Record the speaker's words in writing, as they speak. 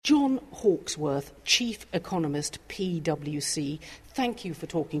John Hawksworth, Chief Economist, PwC, thank you for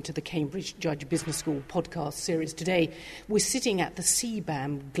talking to the Cambridge Judge Business School podcast series today. We're sitting at the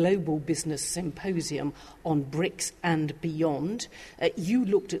CBAM Global Business Symposium on BRICS and beyond. You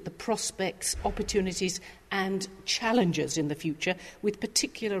looked at the prospects, opportunities and challenges in the future with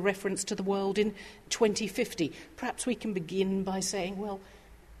particular reference to the world in 2050. Perhaps we can begin by saying, well,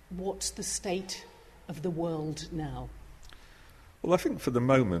 what's the state of the world now? Well, I think for the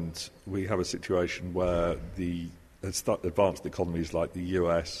moment we have a situation where the advanced economies like the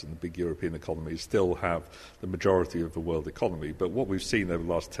US and the big European economies still have the majority of the world economy. But what we've seen over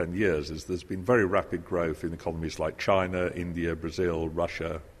the last 10 years is there's been very rapid growth in economies like China, India, Brazil,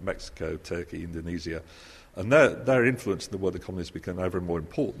 Russia, Mexico, Turkey, Indonesia. And their influence in the world economy has become ever more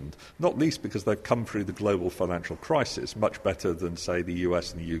important, not least because they've come through the global financial crisis much better than, say, the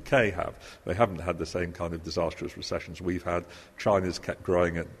US and the UK have. They haven't had the same kind of disastrous recessions we've had. China's kept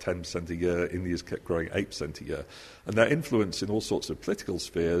growing at 10% a year. India's kept growing 8% a year. And their influence in all sorts of political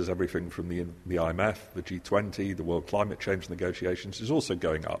spheres, everything from the IMF, the G20, the world climate change negotiations, is also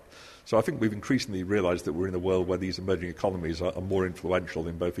going up. So I think we've increasingly realised that we're in a world where these emerging economies are more influential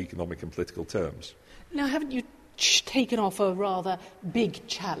in both economic and political terms. Now, haven't you taken off a rather big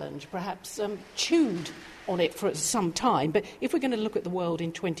challenge, perhaps chewed on it for some time? But if we're going to look at the world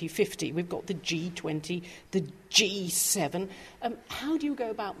in 2050, we've got the G20, the G7. How do you go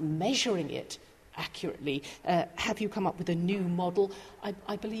about measuring it accurately? Have you come up with a new model?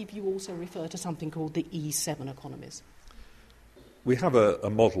 I believe you also refer to something called the E7 economies. We have a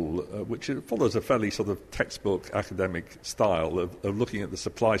model which follows a fairly sort of textbook academic style of looking at the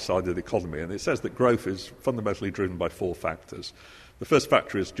supply side of the economy, and it says that growth is fundamentally driven by four factors. The first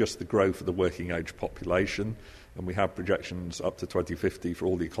factor is just the growth of the working age population, and we have projections up to 2050 for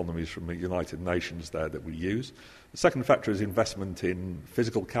all the economies from the United Nations there that we use. The second factor is investment in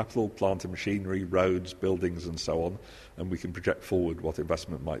physical capital, plant and machinery, roads, buildings and so on, and we can project forward what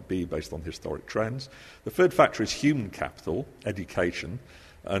investment might be based on historic trends. The third factor is human capital, education,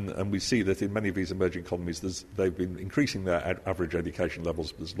 and we see that in many of these emerging economies they've been increasing their average education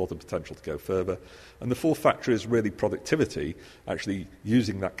levels, but there's a lot of potential to go further. And the fourth factor is really productivity, actually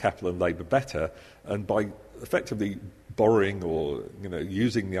using that capital and labour better, and by effectively borrowing or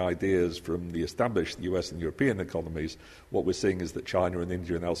using the ideas from the established US and European economies, what we're seeing is that China and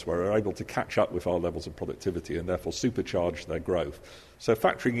India and elsewhere are able to catch up with our levels of productivity and therefore supercharge their growth. So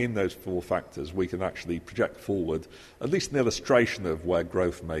factoring in those four factors, we can actually project forward at least an illustration of where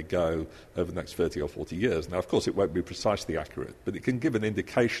growth may go over the next 30 or 40 years. Now, of course, it won't be precisely accurate, but it can give an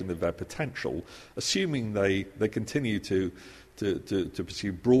indication of their potential, assuming they continue to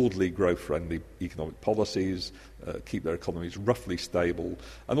pursue broadly growth-friendly economic policies, keep their economies roughly stable,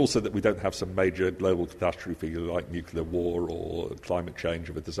 and also that we don't have some major global catastrophe like nuclear war or climate change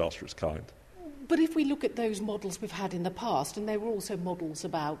of a disastrous kind. But if we look at those models we've had in the past, and they were also models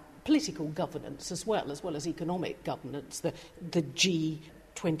about political governance as well as economic governance, the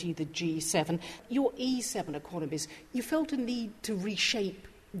G20, the G7, your E7 economies, you felt a need to reshape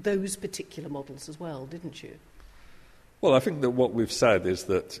those particular models as well, didn't you? Well, I think that what we've said is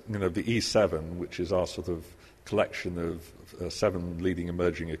that the E7, which is our sort of collection of 7 leading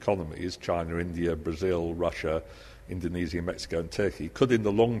emerging economies, China, India, Brazil, Russia, Indonesia, Mexico and Turkey, could in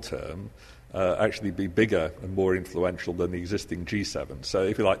the long term actually be bigger and more influential than the existing G7. So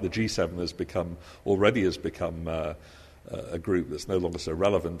if you like, the G7 has become a group that's no longer so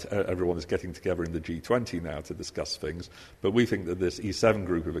relevant. Everyone is getting together in the G20 now to discuss things. But we think that this E7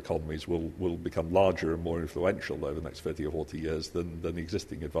 group of economies will become larger and more influential over the next 30 or 40 years than the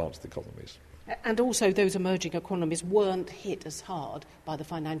existing advanced economies. And also those emerging economies weren't hit as hard by the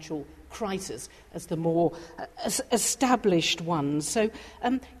financial crisis as the more established ones. So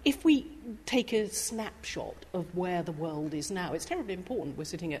if we take a snapshot of where the world is now, it's terribly important. We're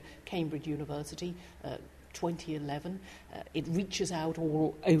sitting at Cambridge University, 2011. It reaches out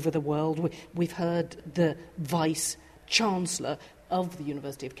all over the world. We've heard the Vice-Chancellor of the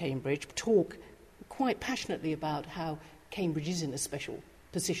University of Cambridge talk quite passionately about how Cambridge is in a special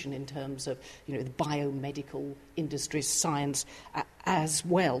position in terms of the biomedical industries, science as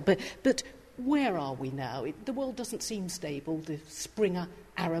well. But where are we now? The world doesn't seem stable. The Spring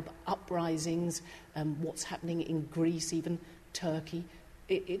Arab uprisings, what's happening in Greece, even Turkey,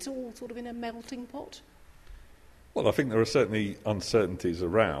 it's all sort of in a melting pot. Well, I think there are certainly uncertainties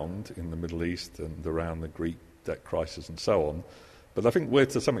around in the Middle East and around the Greek debt crisis and so on. But I think we're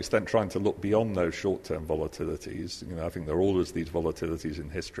to some extent trying to look beyond those short-term volatilities. I think there are always these volatilities in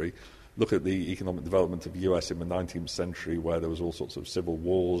history. Look at the economic development of the US in the 19th century, where there was all sorts of civil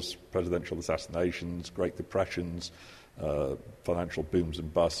wars, presidential assassinations, Great Depressions, financial booms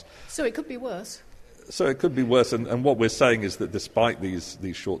and busts. So it could be worse. So it could be worse, and what we're saying is that despite these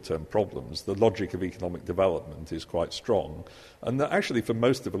short-term problems, the logic of economic development is quite strong, and that actually for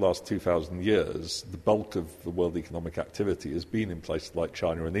most of the last 2,000 years, the bulk of the world economic activity has been in places like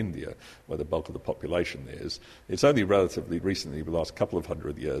China and India, where the bulk of the population is. It's only relatively recently, the last couple of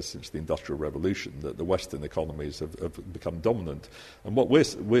hundred years since the Industrial Revolution, that the Western economies have become dominant. And what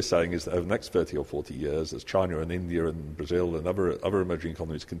we're saying is that over the next 30 or 40 years, as China and India and Brazil and other emerging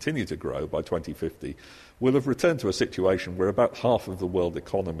economies continue to grow, by 2050, we'll have returned to a situation where about half of the world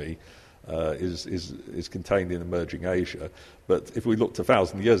economy is contained in emerging Asia. But if we looked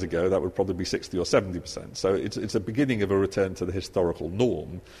 1,000 years ago, that would probably be 60 or 70%. So it's a beginning of a return to the historical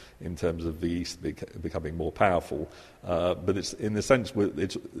norm in terms of the East becoming more powerful. But it's in the sense,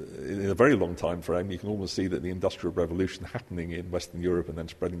 it's in a very long time frame, you can almost see that the Industrial Revolution happening in Western Europe and then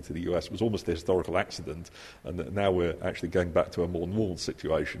spreading to the US was almost a historical accident, and that now we're actually going back to a more normal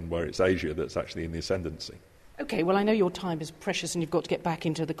situation where it's Asia that's actually in the ascendancy. OK, well, I know your time is precious and you've got to get back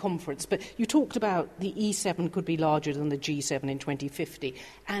into the conference, but you talked about the E7 could be larger than the G7 in 2050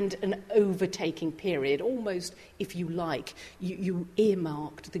 and an overtaking period, almost, if you like, you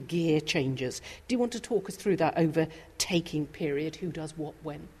earmarked the gear changes. Do you want to talk us through that overtaking period? Who does what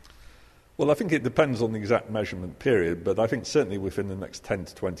when? Well, I think it depends on the exact measurement period, but I think certainly within the next 10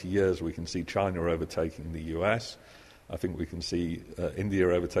 to 20 years we can see China overtaking the US. I think we can see India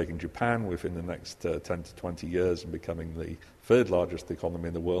overtaking Japan within the next 10 to 20 years and becoming the third largest economy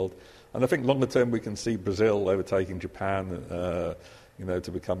in the world. And I think longer term we can see Brazil overtaking Japan,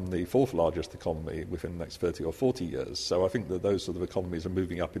 to become the fourth largest economy within the next 30 or 40 years. So I think that those sort of economies are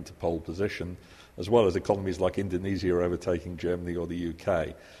moving up into pole position, as well as economies like Indonesia overtaking Germany or the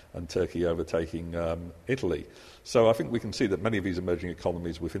UK, and Turkey overtaking Italy. So I think we can see that many of these emerging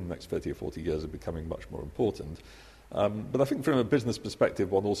economies within the next 30 or 40 years are becoming much more important. But I think from a business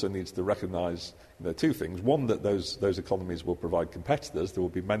perspective, one also needs to recognise two things. One, that those economies will provide competitors. There will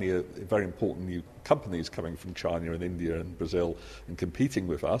be many very important new companies coming from China and India and Brazil and competing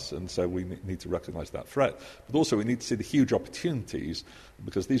with us, and so we need to recognise that threat. But also we need to see the huge opportunities,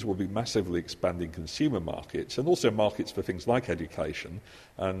 because these will be massively expanding consumer markets and also markets for things like education,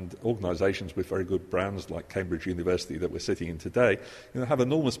 and organisations with very good brands like Cambridge University that we're sitting in today have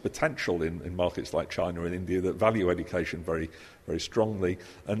enormous potential in markets like China and India that value education very, very strongly,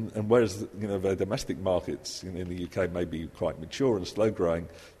 and whereas their domestic markets in the UK may be quite mature and slow growing,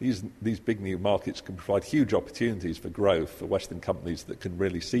 these big new markets can provide huge opportunities for growth for Western companies that can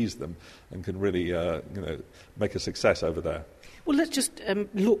really seize them and can really make a success over there. Well, let's just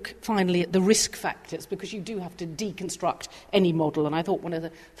look finally at the risk factors, because you do have to deconstruct any model. And I thought one of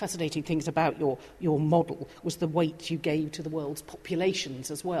the fascinating things about your model was the weight you gave to the world's populations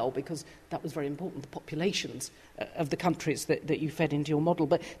as well, because that was very important, the populations of the countries that you fed into your model.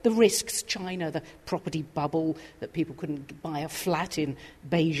 But the risks, China, the property bubble, that people couldn't buy a flat in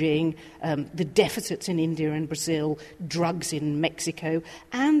Beijing, the deficits in India and Brazil, drugs in Mexico,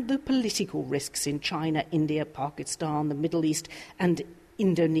 and the political risks in China, India, Pakistan, the Middle East, and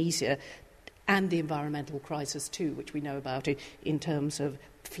Indonesia, and the environmental crisis too, which we know about in terms of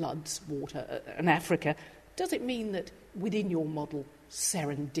floods, water, and Africa. Does it mean that within your model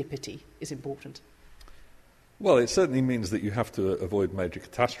serendipity is important? Well, it certainly means that you have to avoid major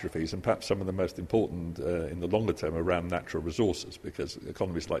catastrophes, and perhaps some of the most important in the longer term around natural resources, because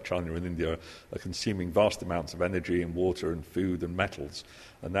economies like China and India are consuming vast amounts of energy and water and food and metals,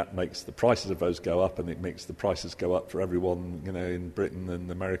 and that makes the prices of those go up, and it makes the prices go up for everyone in Britain and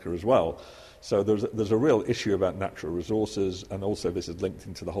America as well. So there's a real issue about natural resources, and also this is linked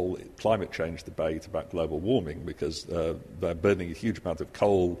into the whole climate change debate about global warming, because they're burning a huge amount of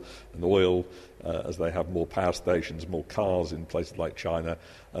coal and oil as they have more power stations, more cars in places like China,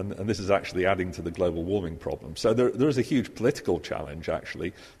 and this is actually adding to the global warming problem. So there is a huge political challenge,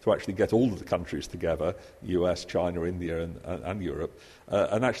 actually, to actually get all of the countries together, US, China, India and Europe,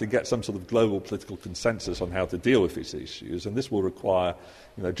 and actually get some sort of global political consensus on how to deal with these issues. And this will require,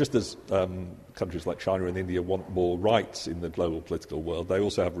 just as countries like China and India want more rights in the global political world, they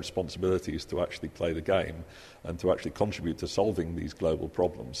also have responsibilities to actually play the game and to actually contribute to solving these global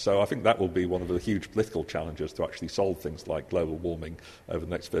problems. So I think that will be one of the huge political challenges, to actually solve things like global warming over the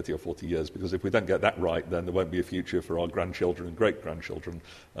next 30 or 40 years, because if we don't get that right, then there won't be a future for our grandchildren and great-grandchildren,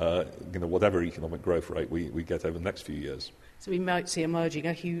 whatever economic growth rate we get over the next few years. So we might see emerging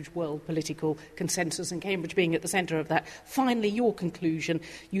a huge world political consensus, and Cambridge being at the centre of that. Finally, your conclusion,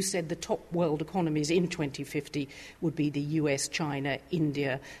 you said the top world economies in 2050 would be the US, China,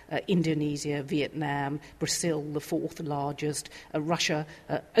 India, Indonesia, Vietnam, Brazil, the fourth largest, Russia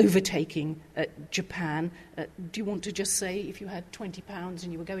overtaking Japan. Do you want to just say, if you had £20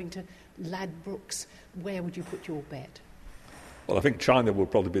 and you were going to Ladbrokes, where would you put your bet? Well, I think China will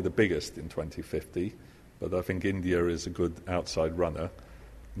probably be the biggest in 2050. But I think India is a good outside runner,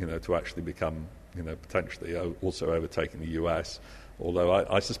 to actually become, potentially also overtaking the US. Although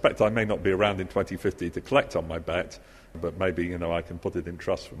I suspect I may not be around in 2050 to collect on my bet, but maybe, I can put it in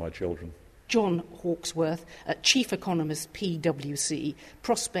trust for my children. John Hawksworth, Chief Economist, PwC,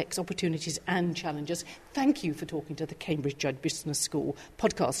 Prospects, Opportunities and Challenges. Thank you for talking to the Cambridge Judge Business School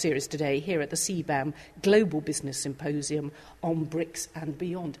podcast series today here at the CBAM Global Business Symposium on BRICS and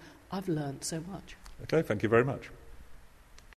beyond. I've learned so much. Okay, thank you very much.